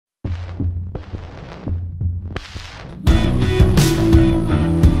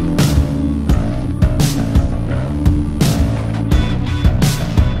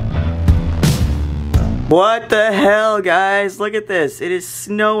What the hell, guys? Look at this. It is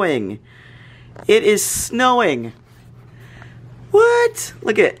snowing. It is snowing. What?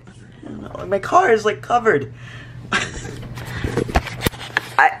 Look at my car is like covered.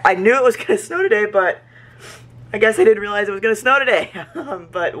 I knew it was gonna snow today, but I guess I didn't realize it was gonna snow today.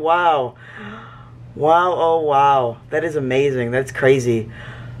 But wow. Wow, oh wow. That is amazing. That's crazy.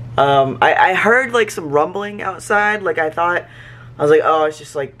 I heard like some rumbling outside. Like I was like, oh, it's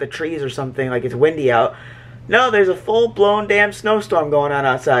just like the trees or something, like it's windy out. No, there's a full-blown damn snowstorm going on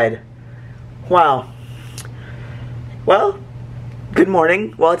outside. Wow. Well, good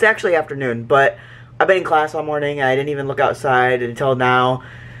morning. Well, it's actually afternoon, but I've been in class all morning and I didn't even look outside until now.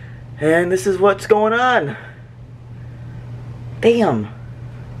 And this is what's going on. Damn.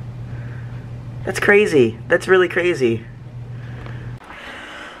 That's crazy. That's really crazy.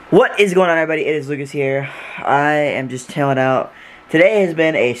 What is going on, everybody? It is Lucas here. I am just chilling out. Today has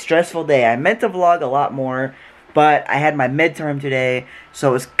been a stressful day. I meant to vlog a lot more, but I had my midterm today, so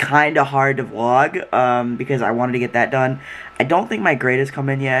it was kind of hard to vlog because I wanted to get that done. I don't think my grade has come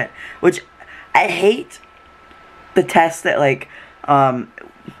in yet, which I hate the tests that, like,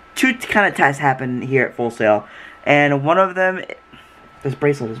 two kind of tests happen here at Full Sail, and one of them, this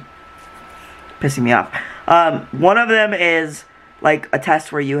bracelet is pissing me off. One of them is like a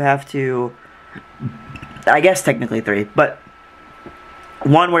test where you have to, I guess technically three, but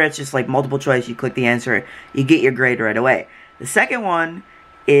one where it's just like multiple choice, you click the answer, you get your grade right away. The second one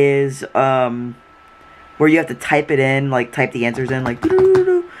is where you have to type it in, like type the answers in, like,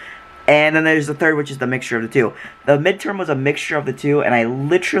 and then there's the third, which is the mixture of the two. The midterm was a mixture of the two, and I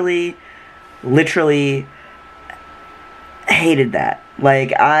literally hated that.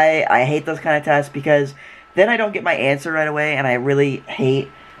 Like, I hate those kind of tests because then I don't get my answer right away, and I really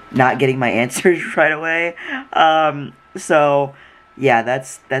hate not getting my answers right away. So yeah,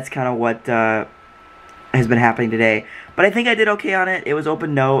 that's kind of what has been happening today. But I think I did okay on it. It was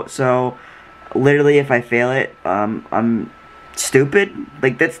open note, so literally if I fail it, I'm stupid.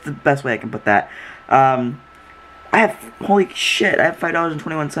 Like, that's the best way I can put that. I have, holy shit, I have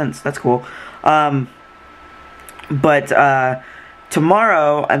 $5.21. That's cool. But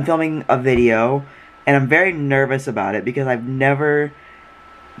tomorrow I'm filming a video, and I'm very nervous about it because I've never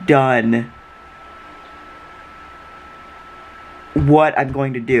done what I'm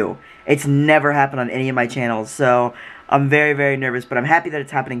going to do. It's never happened on any of my channels, so I'm very, very nervous, but I'm happy that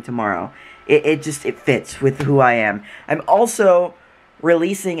it's happening tomorrow. It fits with who I am. I'm also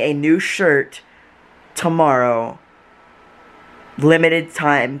releasing a new shirt tomorrow. Limited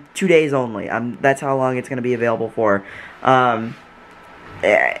time, 2 days only. That's how long it's going to be available for. And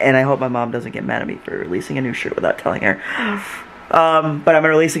I hope my mom doesn't get mad at me for releasing a new shirt without telling her. But I'm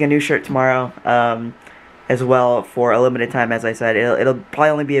releasing a new shirt tomorrow, as well, for a limited time, as I said. It'll probably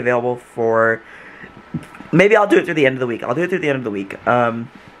only be available for, maybe I'll do it through the end of the week. I'll do it through the end of the week,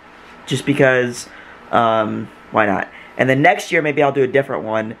 just because, why not? And then next year, maybe I'll do a different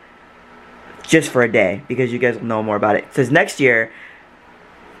one, just for a day, because you guys will know more about it. It says next year,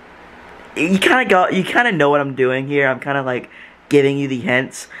 you kind of know what I'm doing here. I'm kind of like giving you the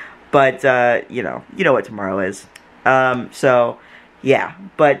hints, but you know what tomorrow is. So yeah,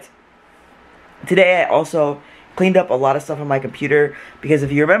 but today I also cleaned up a lot of stuff on my computer, because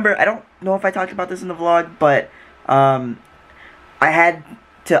if you remember, I don't know if I talked about this in the vlog, but I had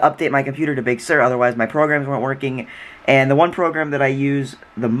to update my computer to Big Sur, otherwise my programs weren't working. And the one program that I use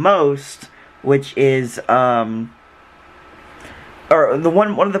the most, which is one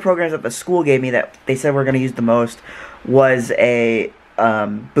of the programs that the school gave me that they said we're going to use the most, was a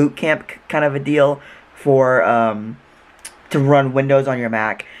boot camp kind of a deal for to run Windows on your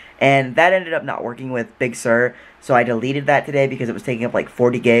Mac, and that ended up not working with Big Sur, so I deleted that today because it was taking up like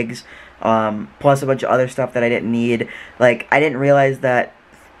 40 gigs, plus a bunch of other stuff that I didn't need. Like, I didn't realize that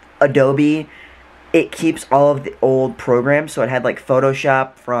Adobe, it keeps all of the old programs, so it had like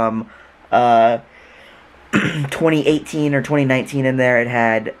Photoshop from 2018 or 2019 in there. It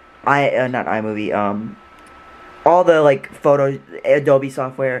had not iMovie, all the like Adobe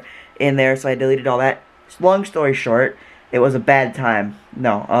software in there, so I deleted all that. Long story short, it was a bad time.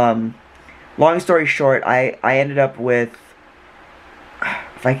 No, long story short, I ended up with,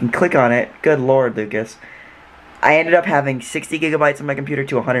 if I can click on it, good lord, Lucas, I ended up having 60 gigabytes on my computer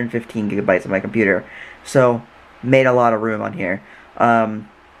to 115 gigabytes on my computer, so made a lot of room on here. And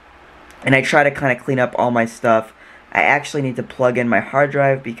I try to kind of clean up all my stuff. I actually need to plug in my hard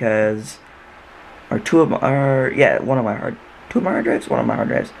drive because, or one of my hard drives.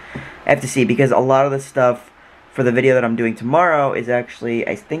 I have to see, because a lot of the stuff for the video that I'm doing tomorrow is actually,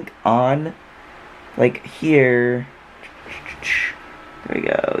 I think, on, like, here. There we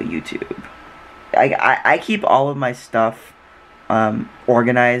go, YouTube. I keep all of my stuff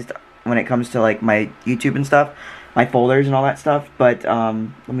organized when it comes to like my YouTube and stuff, my folders and all that stuff. But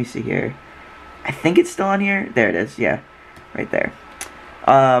let me see here. I think it's still on here. There it is. Yeah, right there.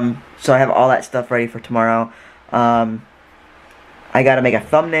 So I have all that stuff ready for tomorrow. I gotta make a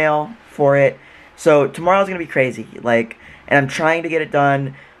thumbnail for it. So tomorrow's gonna be crazy. Like, and I'm trying to get it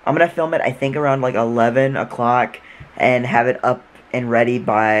done. I'm gonna film it, I think, around like 11 o'clock and have it up and ready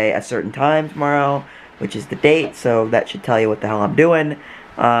by a certain time tomorrow, which is the date. So that should tell you what the hell I'm doing.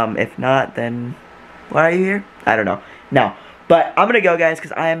 If not, then why are you here? I don't know. No. But I'm gonna go, guys,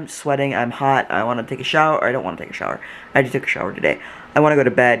 because I am sweating. I'm hot. I want to take a shower. Or I don't want to take a shower. I just took a shower today. I want to go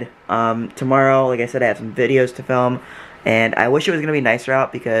to bed. Tomorrow, like I said, I have some videos to film. And I wish it was gonna be nicer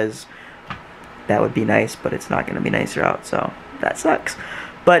out, because that would be nice, but it's not gonna be nicer out, so that sucks.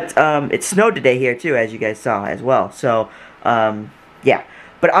 But it snowed today here too, as you guys saw as well. So yeah.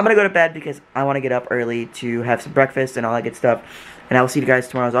 But I'm gonna go to bed because I want to get up early to have some breakfast and all that good stuff. And I will see you guys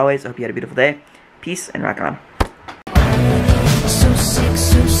tomorrow as always. I hope you had a beautiful day. Peace and rock on.